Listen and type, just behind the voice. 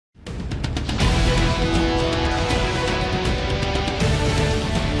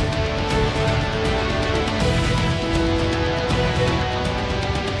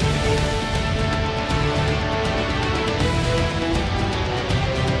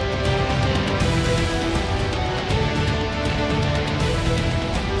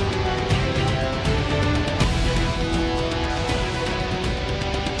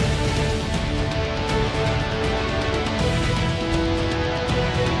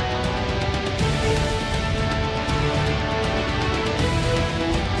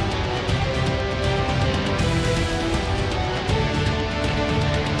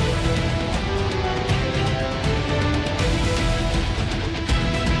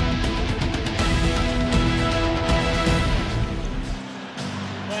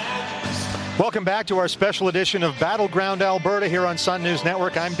Welcome back to our special edition of Battleground Alberta here on Sun News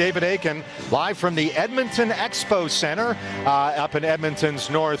Network. I'm David Aiken, live from the Edmonton Expo Center up in Edmonton's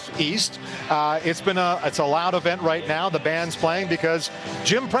northeast. It's a loud event right now. The band's playing because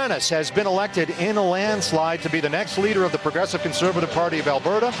Jim Prentice has been elected in a landslide to be the next leader of the Progressive Conservative Party of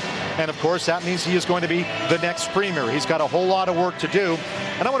Alberta. And of course, that means he is going to be the next premier. He's got a whole lot of work to do.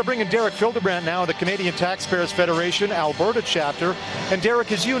 And I want to bring in Derek Fildebrandt now, the Canadian Taxpayers Federation Alberta chapter. And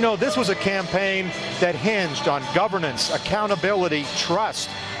Derek, as you know, this was a campaign that hinged on governance, accountability, trust,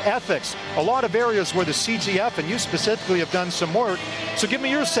 ethics, a lot of areas where the CTF and you specifically have done some work. So give me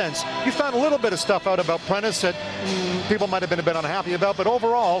your sense. You found a little bit of stuff out about Prentice that people might have been a bit unhappy about, but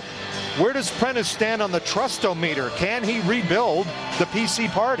overall, where does Prentice stand on the trustometer? Can he rebuild the PC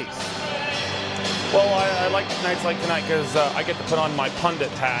party? Well, I like nights like tonight because I get to put on my pundit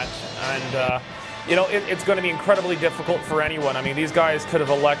hat, and you know, it's going to be incredibly difficult for anyone. I mean, these guys could have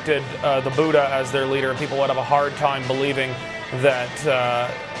elected the Buddha as their leader, and people would have a hard time believing that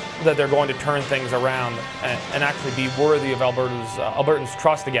that they're going to turn things around and actually be worthy of Albertans'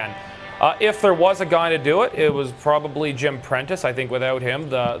 trust again. If there was a guy to do it, it was probably Jim Prentice. I think without him,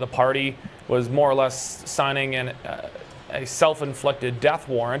 the party was more or less signing a self-inflicted death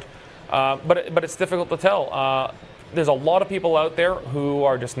warrant. But it's difficult to tell. There's a lot of people out there who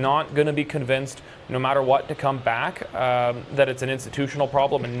are just not going to be convinced, no matter what, to come back, that it's an institutional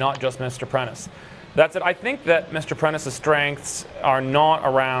problem and not just Mr. Prentice. That's it. I think that Mr. Prentice's strengths are not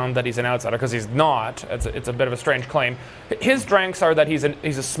around that he's an outsider, because he's not. It's a bit of a strange claim. His strengths are that he's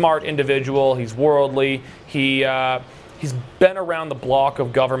a smart individual, he's worldly, he's been around the block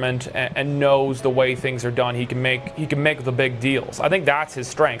of government and knows the way things are done. He can make the big deals. I think that's his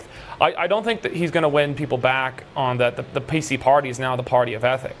strength. I don't think that he's going to win people back on that. The PC party is now the party of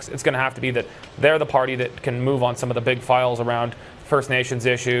ethics. It's going to have to be that they're the party that can move on some of the big files around First Nations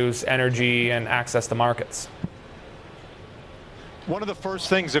issues, energy, and access to markets. One of the first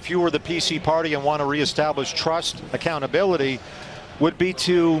things, if you were the PC party and want to reestablish trust, accountability, would be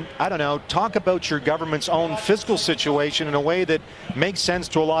to, I don't know, talk about your government's own fiscal situation in a way that makes sense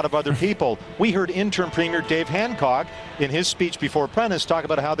to a lot of other people. We heard interim Premier Dave Hancock in his speech before Prentice talk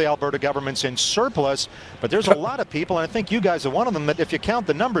about how the Alberta government's in surplus, but there's a lot of people, and I think you guys are one of them, that if you count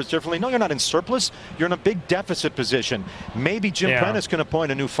the numbers differently, no, you're not in surplus, you're in a big deficit position. Maybe Jim Prentice can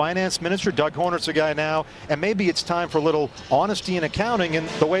appoint a new finance minister, Doug Horner's the guy now, and maybe it's time for a little honesty in accounting in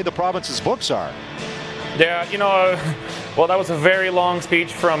the way the province's books are. Yeah, you know, well, that was a very long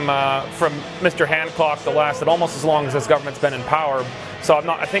speech from Mr. Hancock that lasted almost as long as this government's been in power. So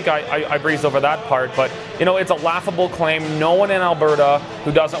I think I breezed over that part. But, you know, it's a laughable claim. No one in Alberta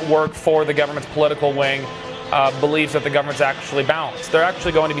who doesn't work for the government's political wing believes that the government's actually balanced. They're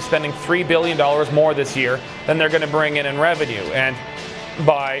actually going to be spending $3 billion more this year than they're going to bring in revenue. And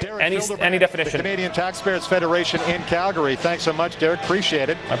by any definition. The Canadian Taxpayers Federation in Calgary. Thanks so much, Derek. Appreciate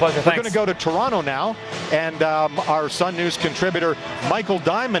it. My pleasure. We're going to go to Toronto now, and our Sun News contributor Michael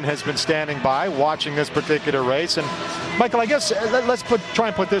Diamond has been standing by watching this particular race. And Michael, I guess let's try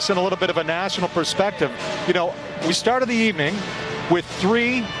and put this in a little bit of a national perspective. You know, we started the evening with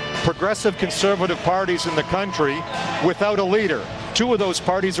 3 progressive conservative parties in the country without a leader. 2 of those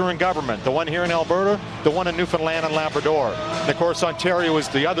parties are in government, the one here in Alberta, the one in Newfoundland and Labrador. And of course, Ontario is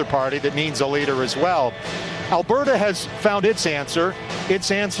the other party that needs a leader as well. Alberta has found its answer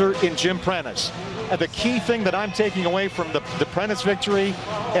in Jim Prentice. And the key thing that I'm taking away from the Prentice victory,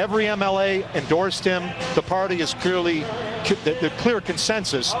 every MLA endorsed him. The party is clearly, the clear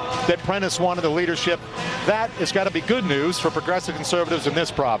consensus that Prentice wanted the leadership. That has got to be good news for progressive conservatives in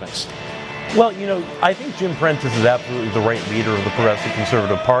this province. Well, you know, I think Jim Prentice is absolutely the right leader of the Progressive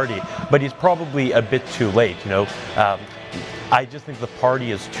Conservative Party, but he's probably a bit too late, you know. I just think the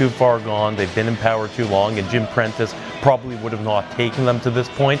party is too far gone. They've been in power too long, and Jim Prentice probably would have not taken them to this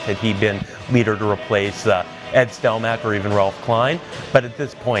point had he been leader to replace Ed Stelmach or even Ralph Klein. But at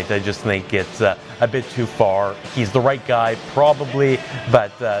this point, I just think it's a bit too far. He's the right guy, probably,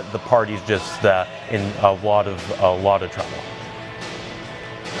 but the party's just in a lot of trouble.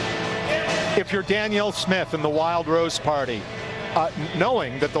 If you're Danielle Smith in the Wild Rose Party,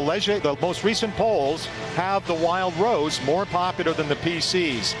 knowing that the most recent polls have the Wild Rose more popular than the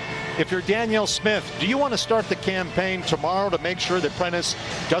PCs, if you're Danielle Smith, do you want to start the campaign tomorrow to make sure that Prentice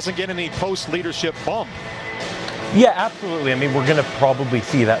doesn't get any post-leadership bump? Yeah, absolutely. I mean, we're going to probably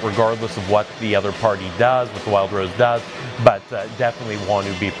see that regardless of what the other party does, what the Wild Rose does, but definitely want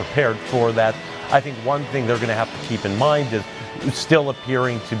to be prepared for that. I think one thing they're going to have to keep in mind is still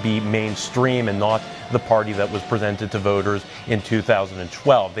appearing to be mainstream and not the party that was presented to voters in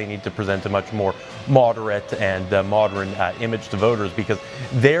 2012. They need to present a much more moderate and modern image to voters, because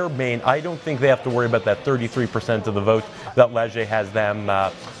their main, I don't think they have to worry about that 33% of the vote that Leger has them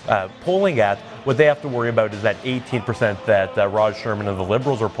polling at. What they have to worry about is that 18% that Raj Sherman and the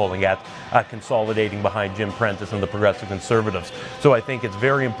Liberals are polling at, consolidating behind Jim Prentice and the Progressive Conservatives. So I think it's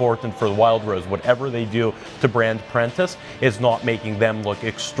very important for the Wild Rose, whatever they do to brand Prentice, is not making them look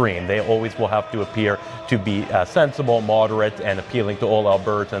extreme. They always will have to appear to be sensible, moderate, and appealing to all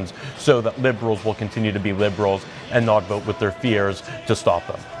Albertans, so that Liberals will continue to be Liberals and not vote with their fears to stop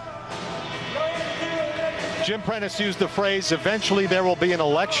them. Jim Prentice used the phrase, eventually there will be an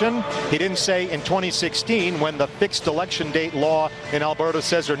election. He didn't say in 2016, when the fixed election date law in Alberta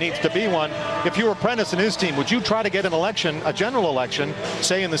says there needs to be one. If you were Prentice and his team, would you try to get an election, a general election,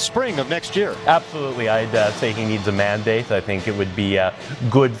 say in the spring of next year? Absolutely. I'd say he needs a mandate. I think it would be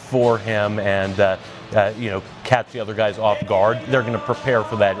good for him and catch the other guys off guard. They're going to prepare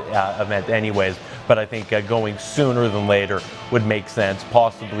for that event anyways, but I think going sooner than later would make sense,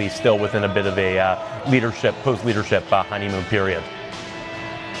 possibly still within a bit of a post-leadership honeymoon period.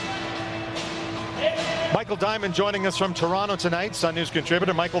 Michael Diamond joining us from Toronto tonight, Sun News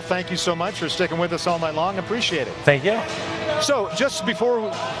contributor. Michael, thank you so much for sticking with us all night long. Appreciate it. Thank you. So just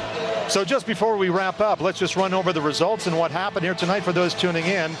before we wrap up, let's just run over the results and what happened here tonight for those tuning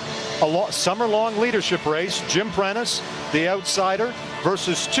in. A summer-long leadership race. Jim Prentice, the outsider,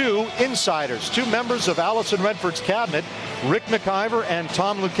 versus two insiders, two members of Alison Redford's cabinet, Rick McIver and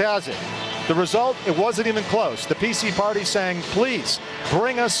Tom Lukazik. The result, it wasn't even close. The PC party saying, please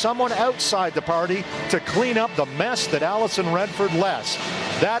bring us someone outside the party to clean up the mess that Alison Redford left.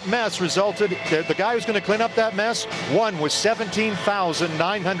 That mess resulted, the guy who's going to clean up that mess won with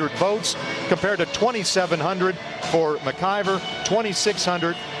 17,900 votes compared to 2,700 for McIver,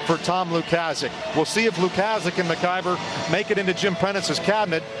 2,600 for Tom Lukazik. We'll see if Lukazik and McIver make it into Jim Prentice's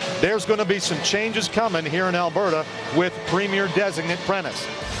cabinet. There's going to be some changes coming here in Alberta with Premier Designate Prentice.